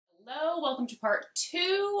welcome to part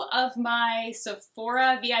 2 of my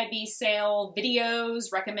Sephora VIB sale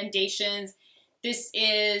videos, recommendations. This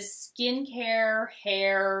is skincare,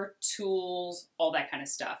 hair, tools, all that kind of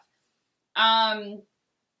stuff. I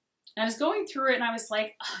was going through it and I was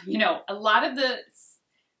like, a lot of the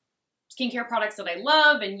skincare products that I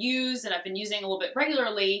love and use and I've been using a little bit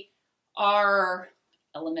regularly are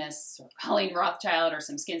Elemis or Colleen Rothschild or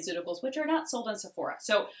some SkinCeuticals, which are not sold on Sephora.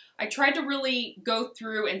 So I tried to really go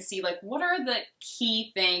through and see what are the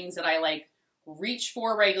key things that I reach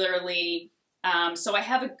for regularly. So I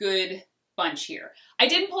have a good bunch here. I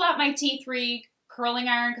didn't pull out my T3 curling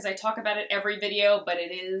iron because I talk about it every video, but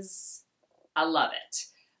I love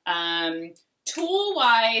it.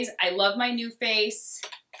 Tool-wise, I love my New Face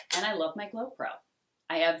and I love my Glow Pro.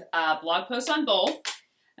 I have blog posts on both.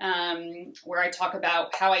 Where I talk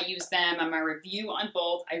about how I use them and my review on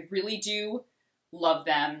both. I really do love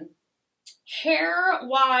them.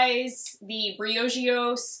 Hair-wise, the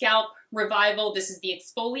Briogeo Scalp Revival. This is the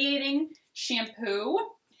exfoliating shampoo,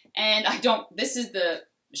 and this is the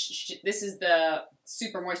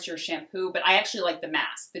Super Moisture shampoo, but I actually like the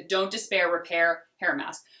mask, the Don't Despair Repair hair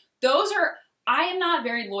mask. I am not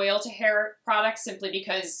very loyal to hair products simply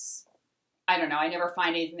because I don't know, I never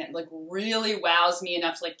find anything that really wows me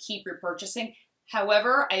enough to keep repurchasing.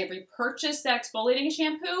 However, I have repurchased that exfoliating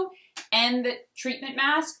shampoo and the treatment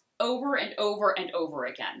mask over and over and over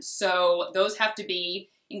again. So those have to be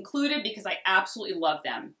included because I absolutely love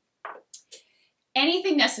them.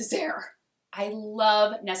 Anything Necessaire. I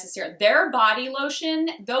love Necessaire. Their body lotion,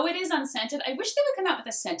 though it is unscented, I wish they would come out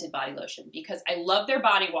with a scented body lotion because I love their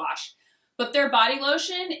body wash, but their body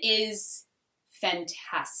lotion is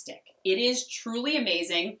fantastic. It is truly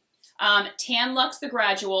amazing. Tan Luxe the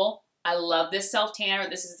Gradual. I love this self-tanner.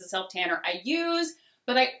 This is the self-tanner I use,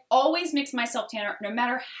 but I always mix my self-tanner, no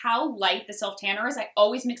matter how light the self-tanner is, I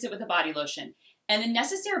always mix it with a body lotion. And the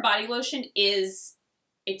Necessaire body lotion it's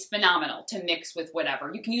phenomenal to mix with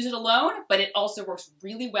whatever. You can use it alone, but it also works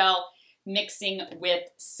really well mixing with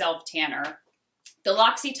self-tanner. The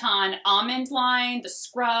L'Occitane Almond line, the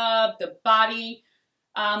scrub, the body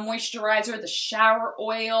moisturizer, the shower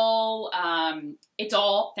oil, it's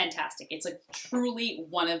all fantastic. It's truly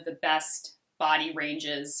one of the best body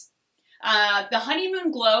ranges. The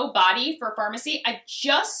Honeymoon Glow Body for Pharmacy, I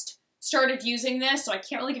just started using this, so I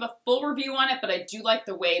can't really give a full review on it, but I do like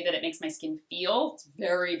the way that it makes my skin feel. It's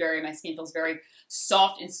my skin feels very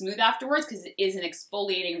soft and smooth afterwards because it is an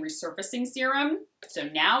exfoliating resurfacing serum. So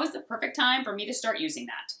now is the perfect time for me to start using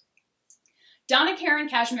that. Donna Karan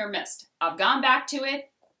Cashmere Mist. I've gone back to it.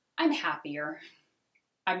 I'm happier.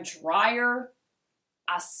 I'm drier.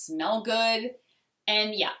 I smell good.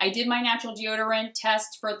 And yeah, I did my natural deodorant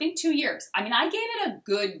test for I think 2 years. I mean, I gave it a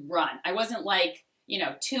good run. I wasn't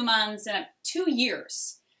 2 months and 2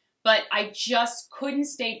 years, but I just couldn't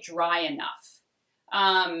stay dry enough.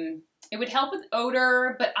 It would help with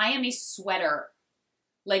odor, but I am a sweater,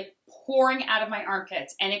 pouring out of my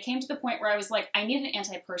armpits. And it came to the point where I was like, I need an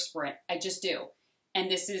antiperspirant. I just do. And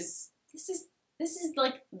this is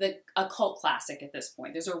a cult classic at this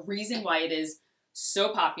point. There's a reason why it is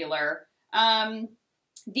so popular.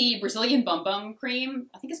 The Brazilian Bum Bum cream,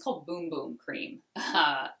 I think it's called Boom Boom cream,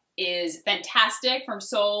 is fantastic from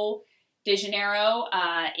Sol de Janeiro.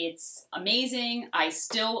 It's amazing. I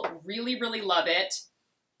still really, really love it.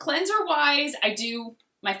 Cleanser-wise, I do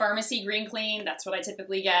my Pharmacy Green Clean. That's what I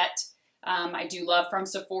typically get. I do love from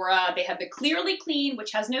Sephora. They have the Clearly Clean,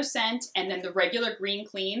 which has no scent, and then the regular Green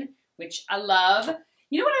Clean, which I love.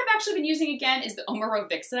 You know what I've actually been using again is the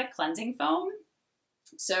Omarovixa Cleansing Foam.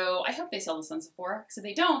 So I hope they sell this on Sephora, because if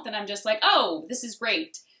they don't, then I'm just like, oh, this is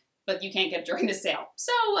great, but you can't get it during the sale.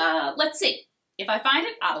 So let's see. If I find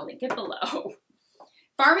it, I'll link it below.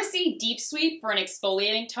 Pharmacy Deep Sweep for an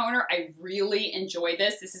exfoliating toner. I really enjoy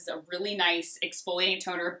this. This is a really nice exfoliating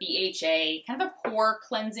toner, BHA, kind of a pore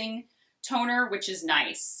cleansing toner, which is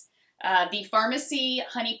nice. The Pharmacy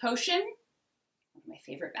Honey Potion, one of my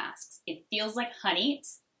favorite masks. It feels like honey.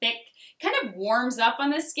 It's thick, kind of warms up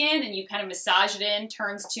on the skin, and you kind of massage it in,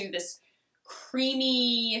 turns to this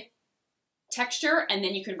creamy texture, and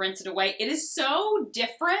then you can rinse it away. It is so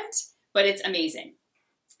different, but it's amazing.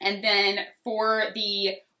 And then for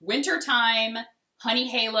the wintertime Honey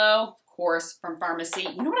Halo, of course, from Pharmacy.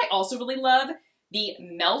 You know what I also really love? The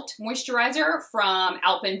Melt Moisturizer from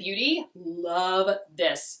Alpen Beauty. Love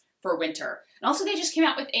this for winter. And also they just came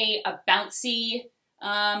out with a bouncy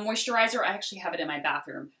moisturizer. I actually have it in my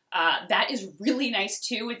bathroom. That is really nice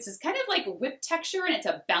too. It's this kind of whipped texture and it's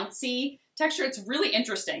a bouncy texture. It's really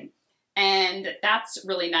interesting. And that's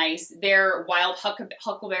really nice. Their Wild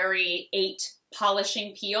Huckleberry 8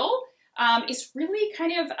 Polishing Peel. It's really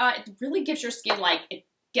kind of, it really gives your skin like, it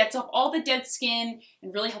gets off all the dead skin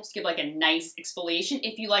and really helps give like a nice exfoliation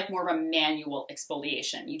if you like more of a manual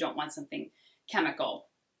exfoliation. You don't want something chemical.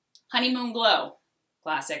 Honeymoon Glow,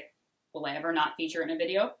 classic. Will I ever not feature in a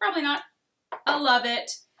video? Probably not. I love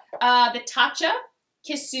it. The Tatcha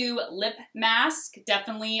Kissu Lip Mask,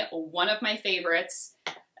 definitely one of my favorites.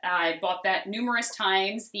 I bought that numerous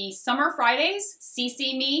times. The Summer Fridays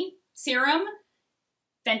CC Me Serum,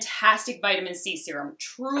 fantastic vitamin C serum.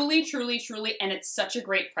 Truly, truly, truly, and it's such a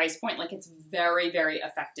great price point. Like, it's very, very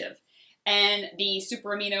effective. And the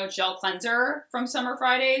Super Amino Gel Cleanser from Summer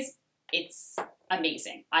Fridays, it's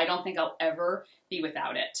amazing. I don't think I'll ever be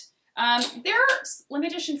without it. Their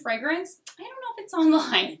limited edition fragrance, I don't know if it's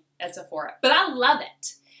online at Sephora, but I love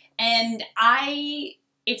it. And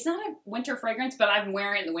it's not a winter fragrance, but I've been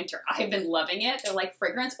wearing it in the winter. I've been loving it. They're like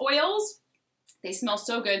fragrance oils. They smell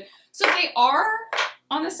so good. So they are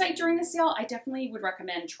on the site during the sale. I definitely would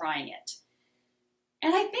recommend trying it.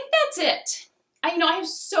 And I think that's it. I have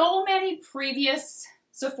so many previous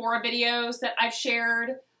Sephora videos that I've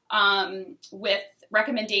shared with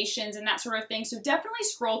recommendations and that sort of thing. So definitely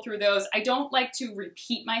scroll through those. I don't like to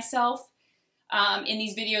repeat myself in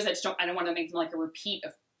these videos. I don't want to make them like a repeat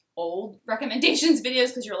of old recommendations videos,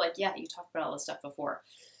 because you're like, yeah, you talked about all this stuff before,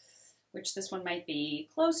 which this one might be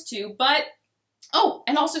close to. But, oh,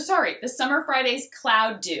 and also, sorry, the Summer Fridays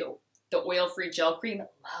Cloud Dew, the oil-free gel cream.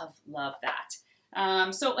 Love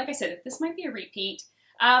that. So like I said, this might be a repeat.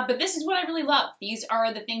 But this is what I really love. These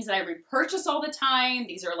are the things that I repurchase all the time.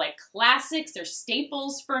 These are like classics. They're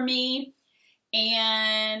staples for me.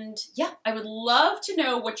 And yeah, I would love to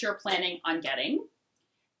know what you're planning on getting.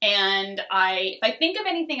 And if I think of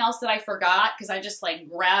anything else that I forgot, because I just like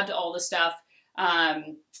grabbed all the stuff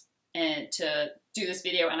and to do this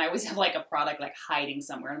video, and I always have like a product like hiding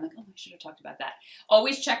somewhere. I'm like, oh, I should have talked about that.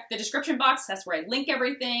 Always check the description box. That's where I link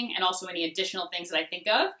everything, and also any additional things that I think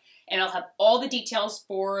of. And I'll have all the details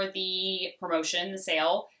for the promotion, the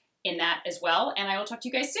sale, in that as well. And I will talk to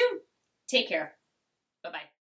you guys soon. Take care. Bye-bye.